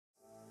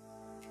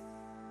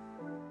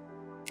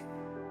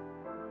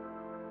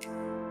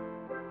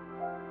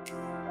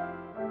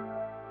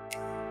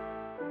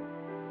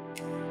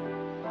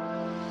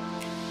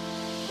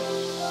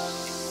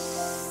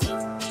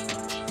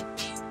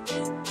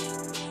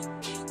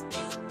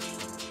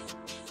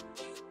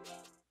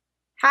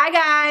Hi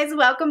guys,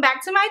 welcome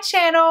back to my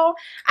channel.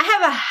 I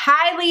have a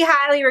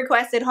highly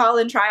requested haul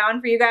and try on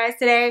for you guys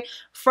today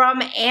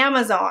from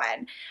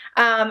Amazon.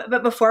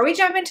 But before we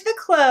jump into the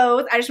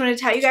clothes, I just want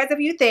to tell you guys a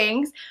few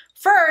things.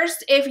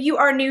 First, if you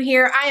are new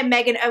here, I am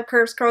Megan of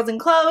Curves, Curls, and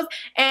Clothes,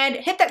 and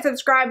hit that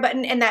subscribe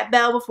button and that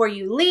bell before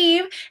you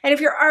leave. And if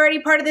you're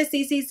already part of the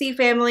CCC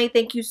family,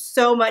 thank you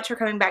so much for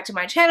coming back to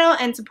my channel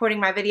and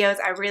supporting my videos.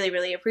 I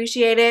really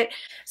appreciate it.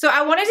 So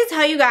I wanted to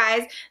tell you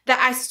guys that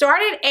I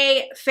started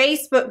a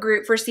Facebook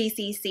group for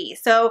CCC.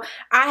 So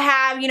I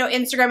have,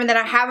 Instagram, and then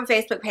I have a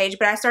Facebook page,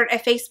 but I started a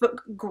Facebook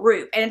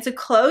group, and it's a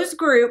closed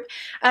group.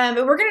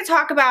 But we're going to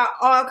talk about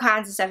all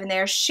kinds of stuff in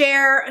there,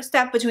 share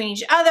stuff between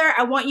each other.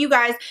 I want you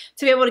guys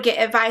to be able to get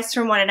advice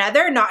from one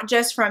another, not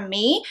just from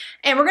me.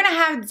 And we're going to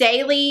have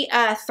daily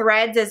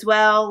threads as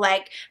well,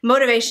 like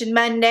Motivation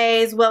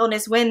Mondays,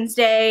 Wellness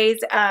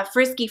Wednesdays,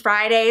 Frisky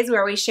Fridays,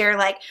 where we share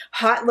like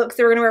hot looks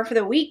that we're going to wear for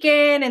the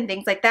weekend and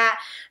things like that.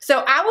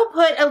 So I will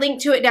put a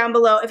link to it down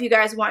below if you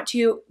guys want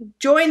to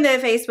join the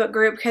Facebook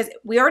group, because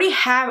we already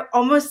have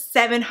almost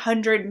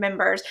 700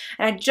 members,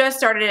 and I just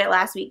started it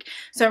last week.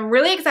 So I'm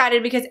really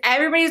excited because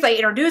everybody's like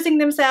introducing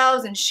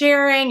themselves and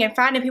sharing and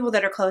finding people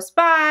that are close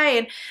by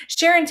and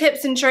sharing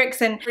tips and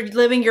tricks and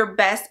living your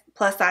best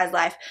plus size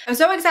life. I'm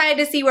so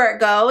excited to see where it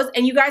goes,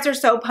 and you guys are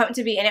so pumped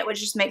to be in it, which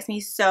just makes me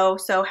so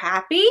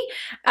happy.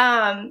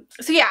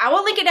 So yeah, I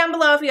will link it down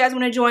below if you guys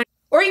want to join.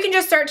 Or you can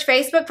just search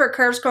Facebook for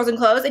Curves, Curls, and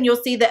Clothes, and you'll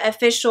see the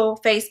official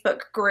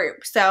Facebook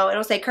group. So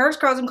it'll say Curves,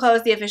 Curls, and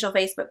Clothes, the official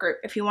Facebook group.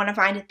 If you want to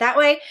find it that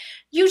way,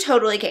 you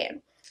totally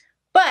can.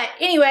 But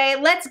anyway,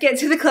 let's get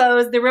to the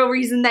clothes, the real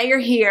reason that you're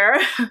here.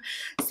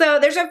 So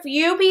there's a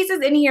few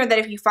pieces in here that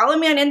if you follow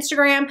me on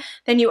Instagram,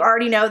 then you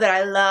already know that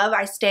I love,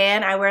 I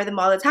stan, I wear them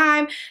all the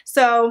time.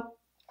 So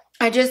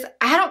I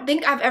don't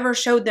think I've ever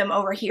showed them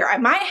over here. I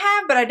might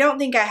have, but I don't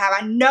think I have.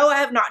 I know I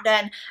have not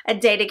done a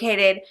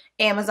dedicated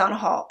Amazon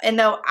haul. And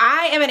though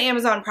I am an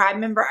Amazon Prime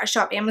member, I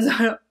shop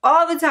Amazon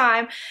all the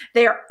time.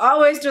 They are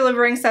always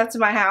delivering stuff to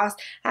my house.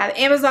 I have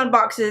Amazon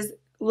boxes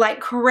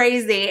like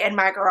crazy in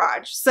my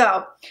garage.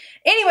 So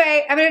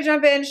anyway, I'm gonna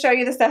jump in and show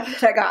you the stuff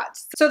that I got.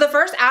 So the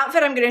first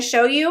outfit I'm gonna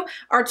show you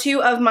are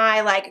two of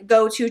my like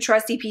go-to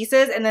trusty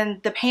pieces, and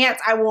then the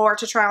pants I wore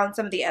to try on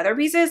some of the other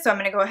pieces. So I'm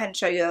gonna go ahead and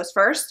show you those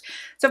first.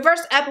 So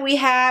first up we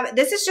have,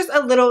 this is just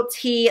a little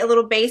tee, a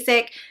little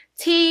basic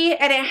tee,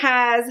 and it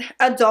has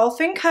a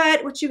dolphin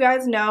cut, which you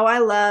guys know I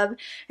love. It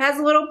has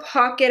a little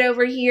pocket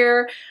over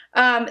here.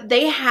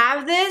 They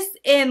have this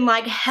in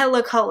like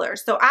hella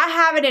colors. So I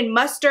have it in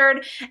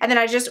mustard, and then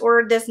I just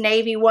ordered this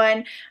navy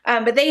one,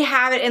 but they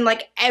have it in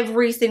like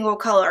every single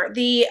color.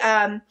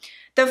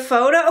 The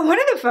photo, one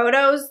of the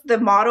photos, the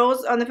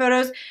models on the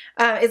photos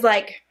is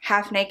like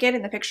half naked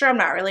in the picture. I'm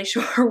not really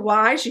sure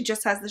why. She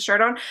just has the shirt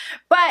on.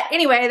 But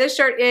anyway, this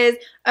shirt is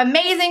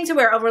amazing to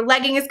wear over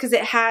leggings because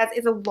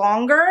it's a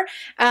longer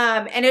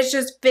and it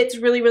just fits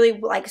really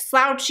like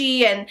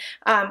slouchy and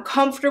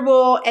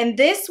comfortable. And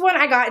this one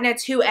I got in a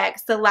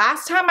 2X. The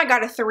last time I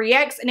got a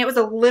 3X, and it was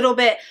a little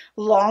bit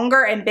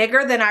longer and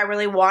bigger than I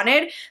really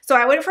wanted. So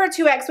I went for a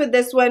 2X with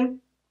this one,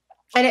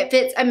 and it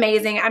fits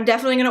amazing. I'm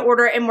definitely going to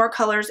order it in more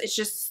colors. It's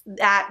just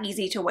that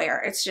easy to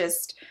wear. It's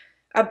just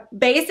a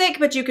basic,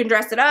 but you can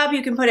dress it up.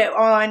 You can put it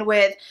on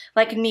with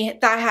like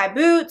thigh-high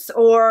boots,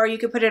 or you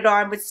can put it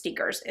on with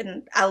sneakers,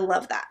 and I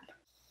love that.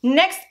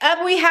 Next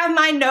up, we have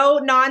my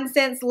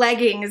no-nonsense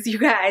leggings, you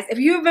guys. If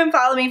you've been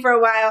following me for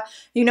a while,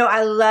 you know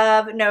I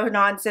love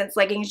no-nonsense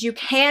leggings. You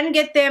can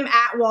get them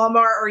at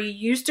Walmart, or you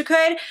used to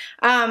could.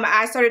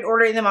 I started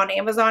ordering them on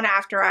Amazon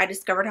after I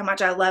discovered how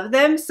much I love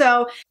them.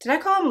 So, did I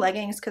call them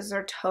leggings? Because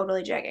they're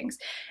totally jeggings.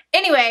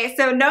 Anyway,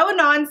 so No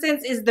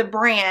Nonsense is the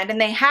brand, and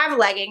they have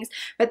leggings,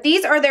 but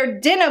these are their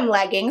denim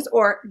leggings,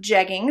 or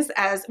jeggings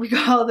as we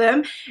call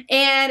them,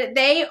 and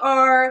they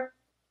are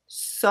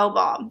so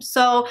bomb.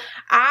 So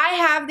I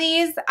have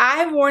these.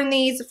 I've worn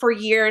these for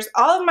years.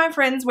 All of my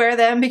friends wear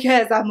them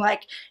because I'm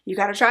like, you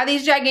gotta try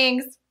these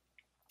jeggings.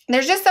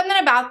 There's just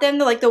something about them,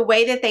 like the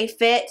way that they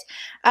fit.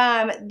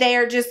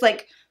 They're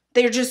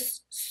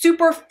just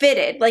super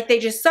fitted. Like they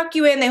just suck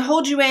you in, they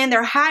hold you in,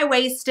 they're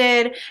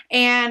high-waisted,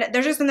 and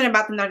there's just something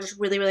about them that I just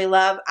really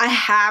love. I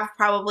have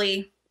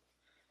probably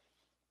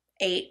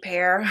 8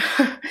 pair.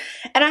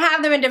 And I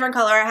have them in different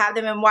color. I have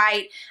them in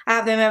white, I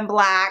have them in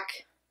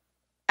black,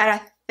 and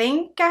I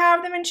think I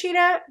have them in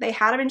cheetah. They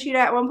had them in cheetah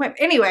at one point.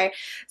 Anyway,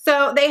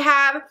 so they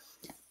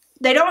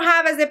don't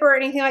have a zipper or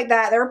anything like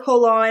that. They're a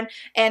pull-on,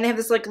 and they have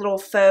this like little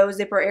faux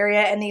zipper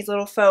area and these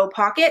little faux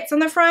pockets on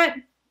the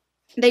front.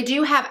 They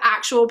do have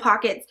actual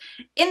pockets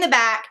in the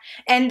back,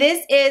 and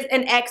this is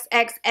an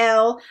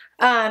XXL,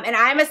 and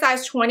I'm a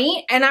size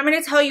 20, and I'm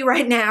going to tell you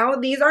right now,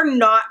 these are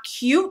not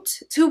cute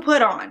to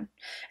put on.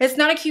 It's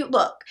not a cute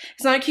look.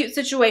 It's not a cute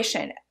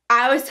situation.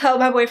 I always tell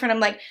my boyfriend, I'm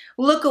like,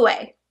 look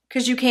away,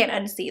 because you can't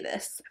unsee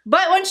this.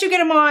 But once you get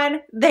them on,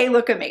 they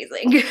look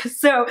amazing.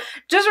 So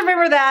just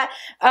remember that.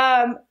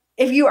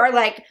 If you are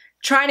like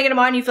trying to get them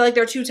on, you feel like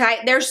they're too tight,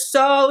 they're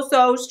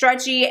so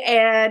stretchy,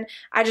 and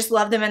I just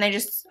love them, and they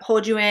just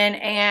hold you in,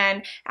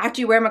 and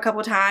after you wear them a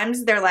couple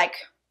times, they're like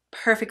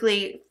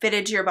perfectly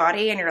fitted to your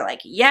body and you're like,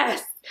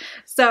 yes.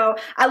 So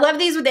I love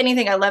these with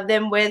anything. I love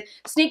them with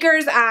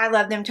sneakers. I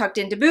love them tucked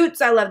into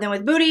boots. I love them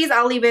with booties.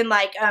 I'll even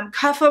like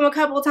cuff them a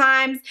couple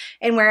times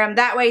and wear them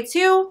that way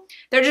too.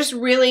 They're just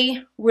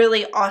really,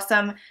 really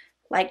awesome,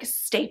 like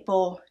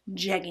staple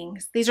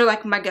jeggings. These are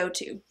like my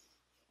go-to.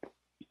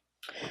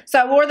 So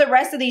I wore the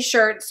rest of these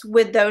shirts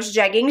with those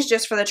jeggings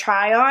just for the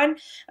try on.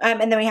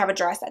 And then we have a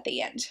dress at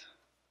the end.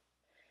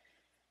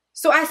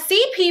 So I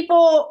see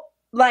people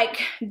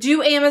like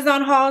do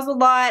Amazon hauls a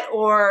lot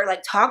or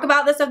like talk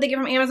about the stuff they get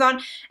from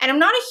Amazon, and I'm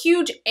not a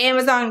huge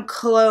Amazon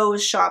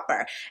clothes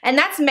shopper, and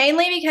that's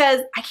mainly because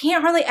I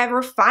can't hardly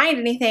ever find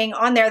anything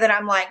on there that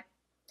I'm like,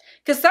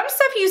 because some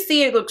stuff you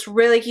see, it looks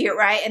really cute,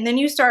 right? And then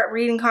you start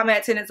reading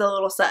comments and it's a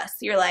little sus.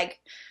 You're like,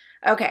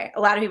 okay,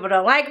 a lot of people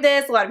don't like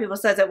this. A lot of people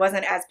says it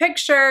wasn't as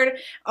pictured,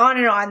 on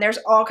and on. There's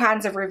all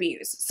kinds of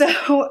reviews. So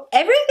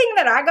everything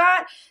that I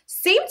got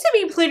seemed to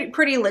be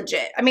pretty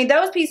legit. I mean,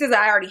 those pieces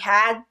I already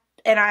had,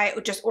 and I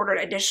just ordered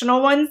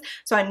additional ones,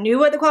 so I knew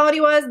what the quality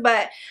was.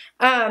 But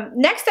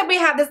next up we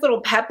have this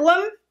little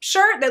peplum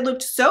shirt that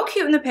looked so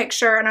cute in the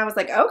picture, and I was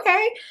like,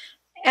 okay.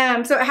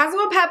 So it has a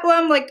little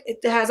peplum, like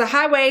it has a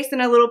high waist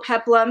and a little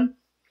peplum,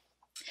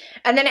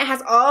 and then it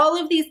has all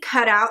of these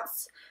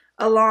cutouts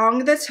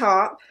along the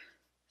top.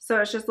 So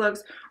it just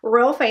looks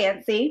real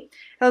fancy.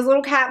 It has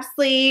little cap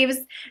sleeves,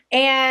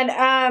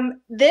 and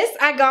this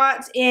I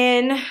got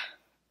in,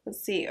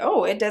 let's see,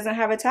 oh, it doesn't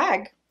have a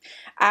tag.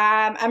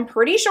 I'm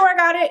pretty sure I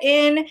got it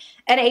in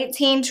an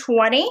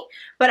 1820,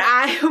 but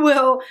I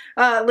will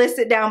list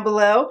it down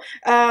below.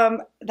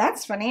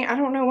 That's funny. I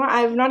don't know why.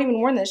 I've not even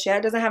worn this yet.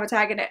 It doesn't have a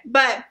tag in it.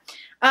 But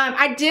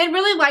I did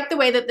really like the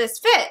way that this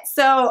fits.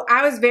 So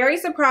I was very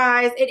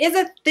surprised. It is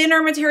a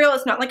thinner material.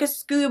 It's not like a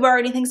scuba or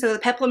anything, so the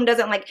peplum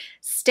doesn't like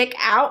stick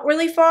out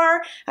really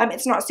far.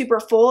 It's not super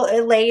full.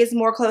 It lays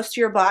more close to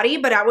your body,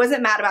 but I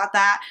wasn't mad about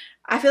that.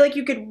 I feel like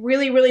you could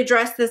really, really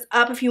dress this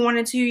up if you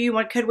wanted to. You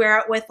could wear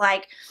it with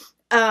like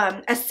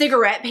a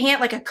cigarette pant,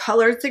 like a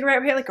colored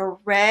cigarette pant, like a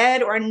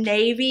red or a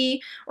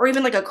navy or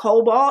even like a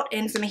cobalt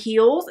and some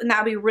heels, and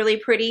that would be really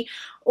pretty.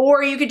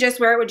 Or you could just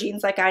wear it with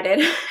jeans like I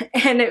did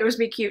and it would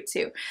be cute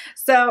too.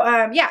 So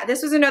yeah,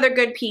 this was another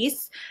good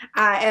piece.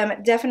 I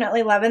am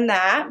definitely loving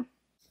that.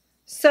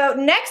 So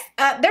next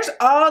up, there's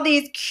all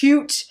these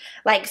cute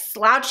like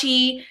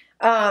slouchy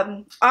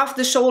off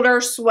the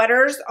shoulder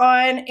sweaters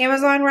on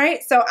Amazon,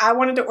 right? So I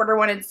wanted to order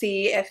one and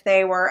see if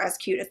they were as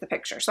cute as the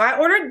picture. So I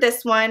ordered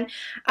this one.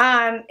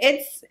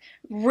 It's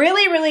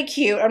really, really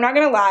cute. I'm not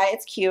gonna lie,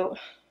 it's cute.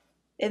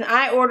 And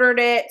I ordered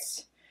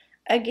it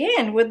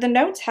again with the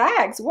no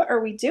tags. What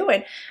are we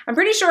doing? I'm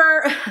pretty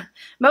sure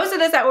most of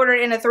this I ordered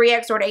in a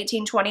 3X or an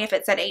 1820 if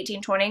it said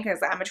 1820 because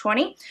I'm a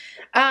 20.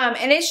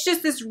 And it's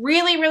just this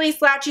really, really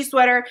slouchy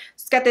sweater.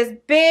 It's got this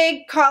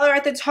big collar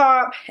at the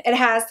top. It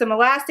has some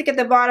elastic at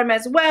the bottom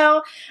as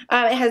well.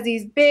 It has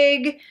these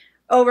big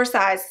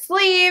oversized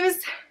sleeves,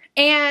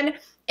 and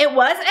it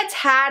was a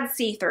tad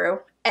see-through,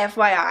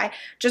 FYI.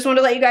 Just wanted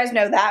to let you guys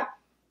know that.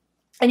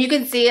 And you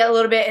can see it a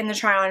little bit in the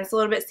try on. It's a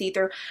little bit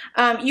see-through.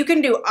 You can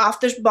do off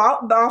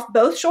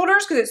both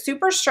shoulders because it's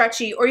super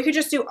stretchy, or you could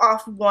just do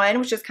off one,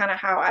 which is kind of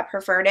how I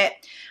preferred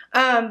it.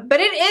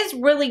 But it is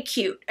really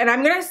cute. And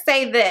I'm going to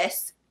say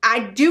this. I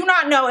do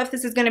not know if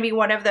this is going to be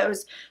one of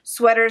those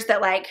sweaters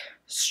that like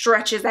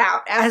stretches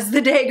out as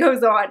the day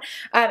goes on.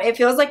 It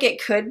feels like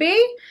it could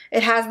be.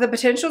 It has the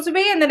potential to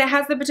be, and then it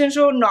has the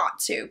potential not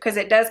to, because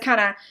it does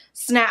kind of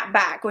snap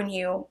back when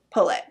you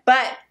pull it.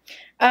 But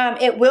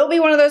it will be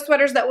one of those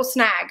sweaters that will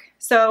snag.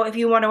 So if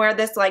you want to wear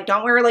this, like,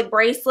 don't wear like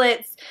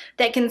bracelets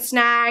that can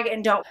snag,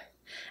 and don't.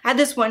 I had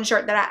this one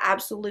shirt that I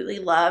absolutely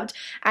loved,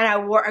 and I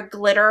wore a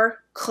glitter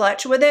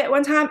clutch with it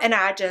one time, and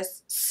I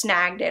just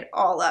snagged it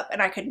all up,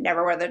 and I could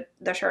never wear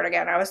the shirt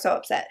again. I was so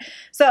upset.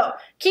 So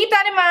keep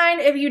that in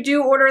mind if you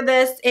do order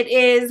this. It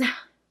is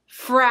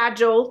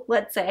fragile,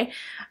 let's say.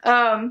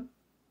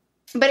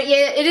 But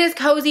it is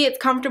cozy, it's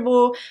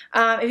comfortable.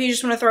 If you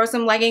just want to throw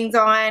some leggings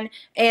on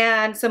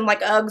and some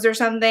like Uggs or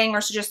something,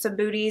 or just some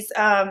booties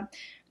to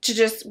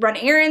just run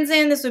errands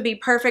in, this would be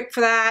perfect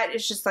for that.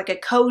 It's just like a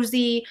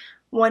cozy,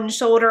 one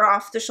shoulder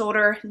off the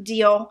shoulder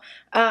deal.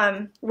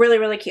 Really,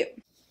 really cute.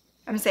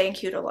 I'm saying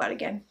cute a lot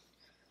again.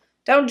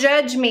 Don't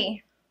judge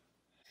me.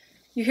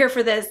 You're here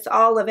for this,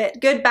 all of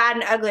it. Good, bad,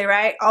 and ugly,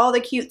 right? All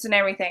the cutes and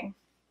everything.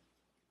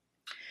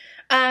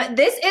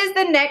 This is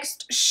the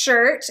next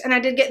shirt, and I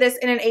did get this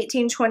in an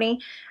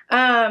 1820,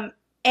 and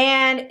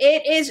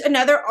it is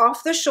another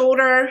off the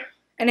shoulder,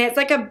 and it's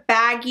like a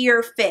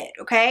baggier fit,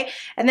 okay?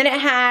 And then it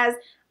has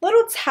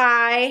little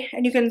tie,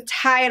 and you can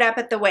tie it up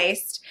at the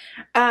waist,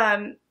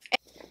 and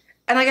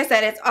like I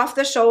said, it's off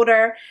the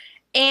shoulder,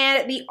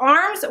 and the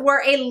arms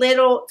were a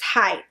little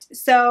tight,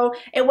 so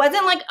it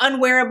wasn't like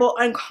unwearable,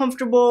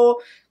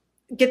 uncomfortable,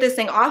 get this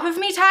thing off of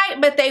me tight,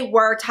 but they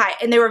were tight,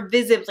 and they were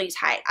visibly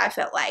tight, I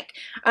felt like.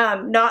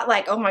 Not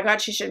like, oh my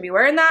god, she shouldn't be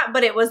wearing that,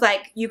 but it was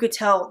like you could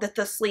tell that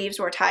the sleeves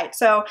were tight.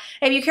 So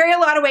if you carry a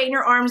lot of weight in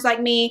your arms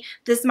like me,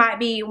 this might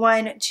be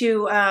one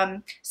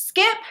to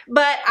skip,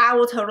 but I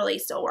will totally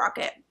still rock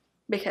it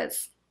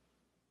because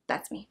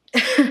that's me.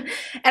 And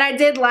I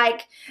did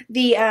like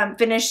the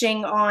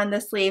finishing on the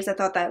sleeves. I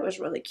thought that was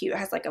really cute. It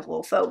has like a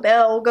little faux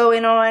bell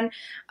going on.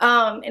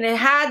 And they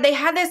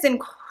had this in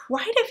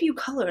quite a few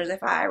colors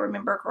if I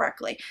remember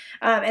correctly.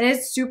 And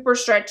it's super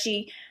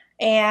stretchy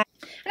and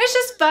it's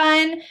just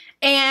fun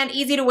and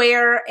easy to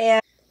wear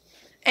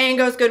and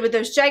goes good with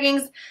those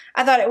jeggings.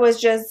 I thought it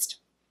was just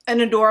an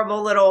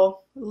adorable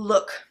little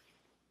look.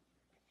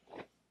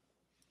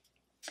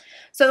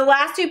 So the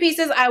last two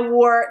pieces I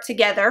wore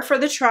together for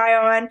the try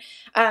on,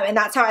 and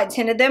that's how I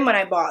intended them when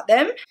I bought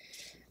them.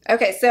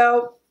 Okay,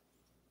 so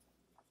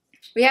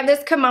we have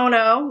this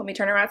kimono, let me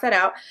turn it right side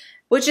out,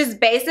 which is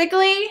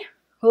basically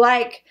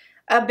like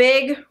a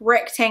big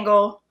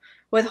rectangle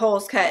with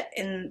holes cut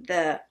in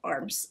the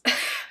arms.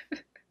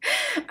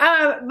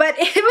 But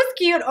it was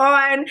cute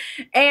on,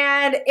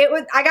 and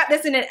I got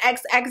this in an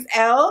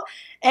XXL,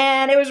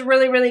 and it was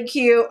really, really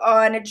cute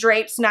on. It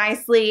drapes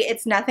nicely.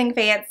 It's nothing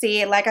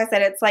fancy. Like I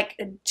said, it's like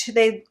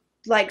they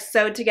like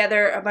sewed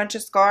together a bunch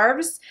of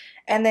scarves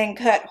and then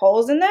cut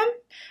holes in them.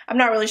 I'm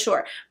not really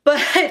sure, but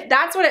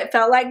that's what it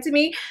felt like to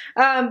me.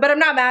 But I'm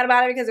not mad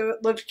about it because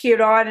it looked cute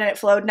on and it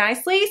flowed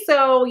nicely.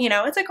 So, you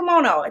know, it's a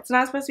kimono. It's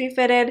not supposed to be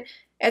fitted.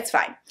 It's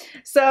fine.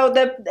 So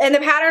the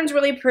pattern's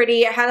really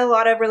pretty. It had a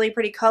lot of really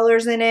pretty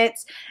colors in it.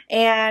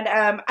 And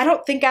I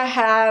don't think I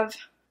have,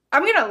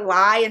 I'm going to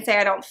lie and say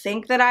I don't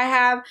think that I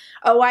have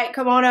a white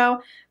kimono,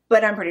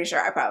 but I'm pretty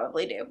sure I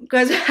probably do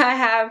because I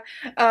have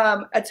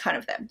a ton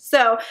of them.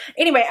 So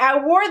anyway,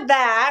 I wore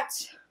that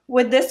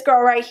with this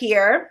girl right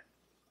here.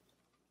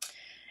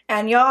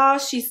 And y'all,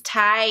 she's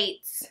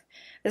tight.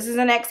 This is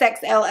an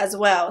XXL as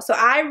well. So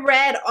I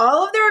read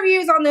all of the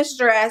reviews on this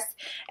dress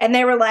and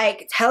they were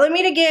like telling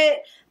me to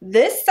get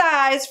this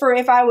size for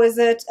if I was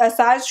a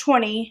size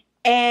 20,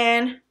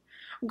 and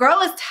girl,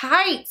 is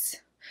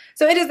tight.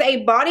 So it is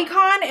a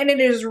bodycon and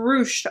it is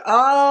ruched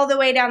all the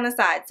way down the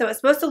side. So it's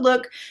supposed to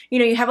look, you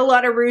know, you have a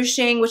lot of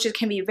ruching, which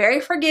can be very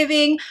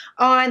forgiving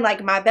on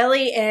like my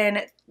belly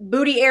and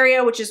booty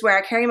area, which is where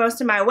I carry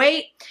most of my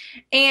weight.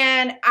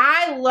 And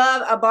I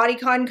love a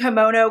bodycon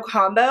kimono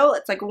combo.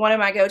 It's like one of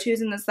my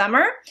go-tos in the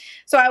summer.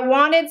 So I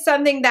wanted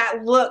something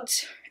that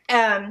looked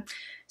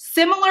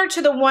similar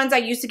to the ones I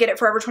used to get at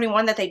Forever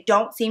 21 that they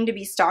don't seem to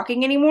be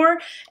stocking anymore.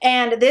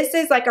 And this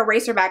is like a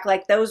racerback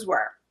like those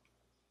were.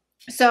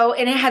 So,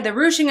 and it had the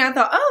ruching. I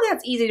thought, oh,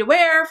 that's easy to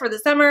wear for the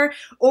summer,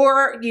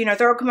 or, you know,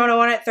 throw a kimono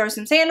on it, throw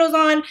some sandals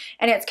on,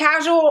 and it's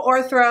casual,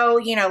 or throw,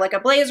 you know, like a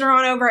blazer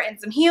on over and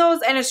some heels,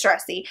 and it's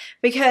dressy.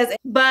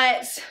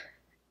 But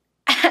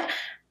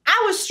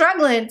I was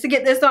struggling to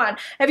get this on.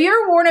 Have you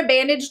ever worn a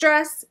bandage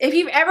dress? If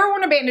you've ever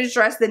worn a bandage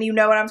dress, then you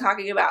know what I'm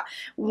talking about.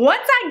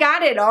 Once I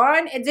got it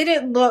on, it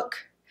didn't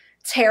look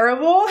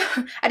terrible.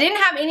 I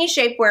didn't have any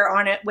shapewear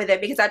on it with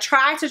it because I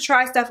tried to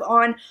try stuff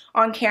on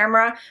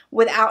camera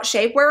without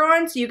shapewear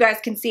on so you guys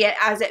can see it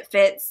as it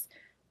fits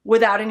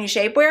without any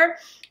shapewear.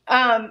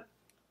 And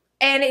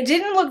it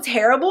didn't look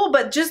terrible,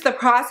 but just the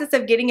process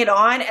of getting it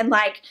on and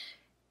like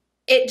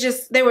it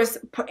just, there was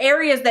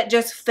areas that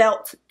just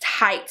felt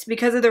tight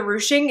because of the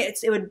ruching.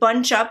 It would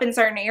bunch up in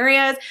certain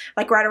areas,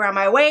 like right around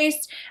my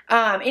waist.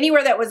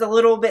 Anywhere that was a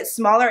little bit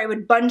smaller, it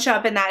would bunch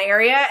up in that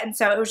area. And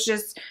so it was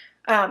just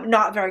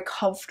not very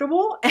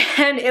comfortable,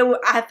 and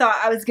I thought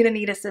I was gonna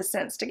need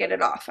assistance to get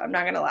it off. I'm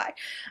not gonna lie.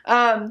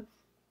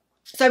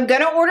 So I'm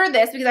gonna order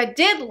this because I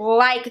did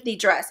like the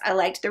dress. I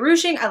liked the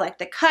ruching, I liked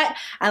the cut,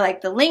 I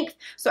liked the length.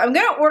 So I'm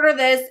gonna order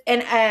this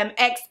in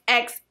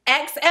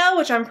XXXL,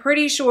 which I'm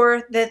pretty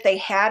sure that they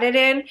had it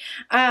in,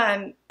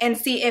 and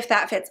see if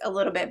that fits a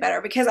little bit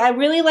better because I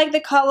really like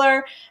the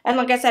color, and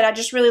like I said, I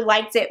just really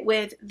liked it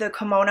with the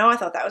kimono. I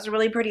thought that was a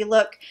really pretty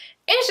look.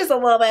 It's just a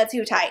little bit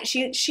too tight.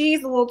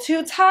 She's a little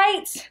too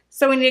tight,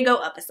 so we need to go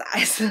up a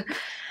size.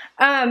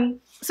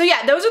 So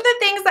yeah, those are the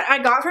things that I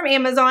got from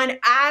Amazon.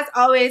 As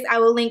always, I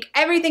will link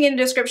everything in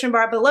the description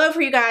bar below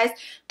for you guys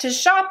to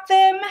shop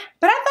them.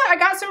 But I thought I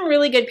got some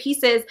really good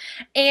pieces,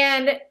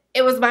 and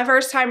it was my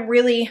first time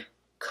really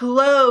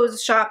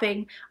clothes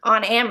shopping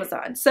on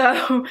Amazon.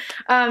 So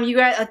you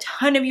guys, a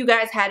ton of you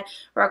guys had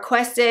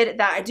requested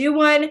that I do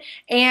one,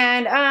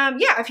 and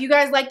yeah, if you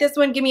guys like this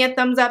one, give me a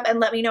thumbs up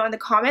and let me know in the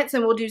comments,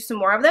 and we'll do some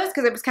more of those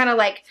because it was kind of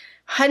like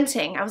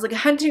hunting. I was like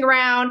hunting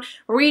around,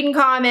 reading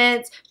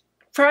comments,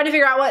 trying to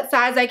figure out what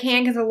size I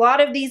can, because a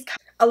lot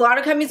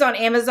of companies on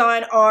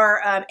Amazon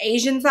are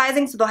Asian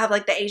sizing, so they'll have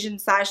like the Asian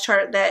size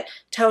chart that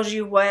tells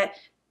you what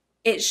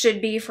it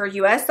should be for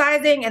US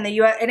sizing, and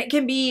it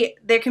can be,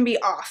 there can be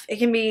off. It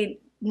can be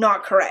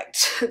not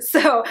correct.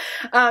 So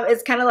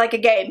it's kind of like a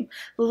game.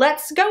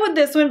 Let's go with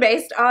this one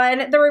based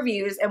on the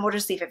reviews, and we'll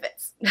just see if it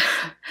fits.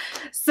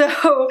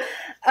 So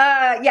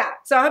yeah,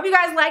 so I hope you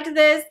guys liked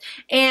this,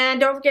 and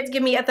don't forget to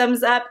give me a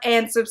thumbs up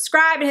and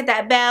subscribe and hit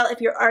that bell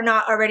if you are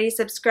not already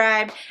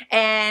subscribed.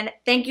 And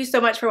thank you so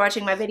much for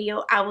watching my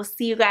video. I will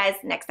see you guys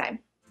next time.